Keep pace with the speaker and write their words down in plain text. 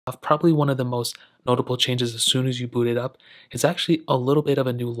Probably one of the most notable changes as soon as you boot it up is actually a little bit of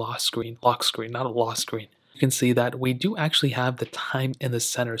a new lock screen, not a lock screen. You can see that we do actually have the time in the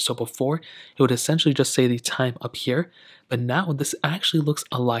center. So before it would essentially just say the time up here, but now this actually looks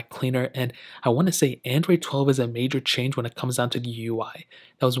a lot cleaner. And I want to say Android 12 is a major change when it comes down to the UI.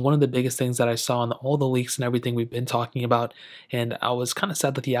 That was one of the biggest things that I saw in all the leaks and everything we've been talking about. And I was kind of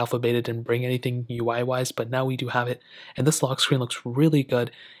sad that the alpha beta didn't bring anything UI wise, but now we do have it. And this lock screen looks really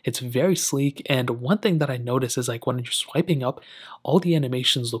good. It's very sleek, and one thing that I notice is like when you're swiping up, all the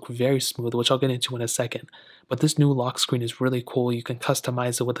animations look very smooth, which I'll get into in a second. But this new lock screen is really cool. You can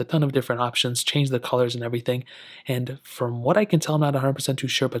customize it with a ton of different options, change the colors and everything. And from what I can tell, I'm not 100% too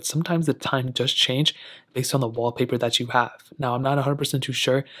sure, but sometimes the time does change based on the wallpaper that you have. Now, I'm not 100% too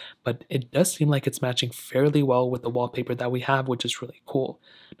sure, but it does seem like it's matching fairly well with the wallpaper that we have, which is really cool.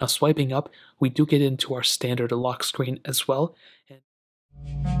 Now, swiping up, we do get into our standard lock screen as well.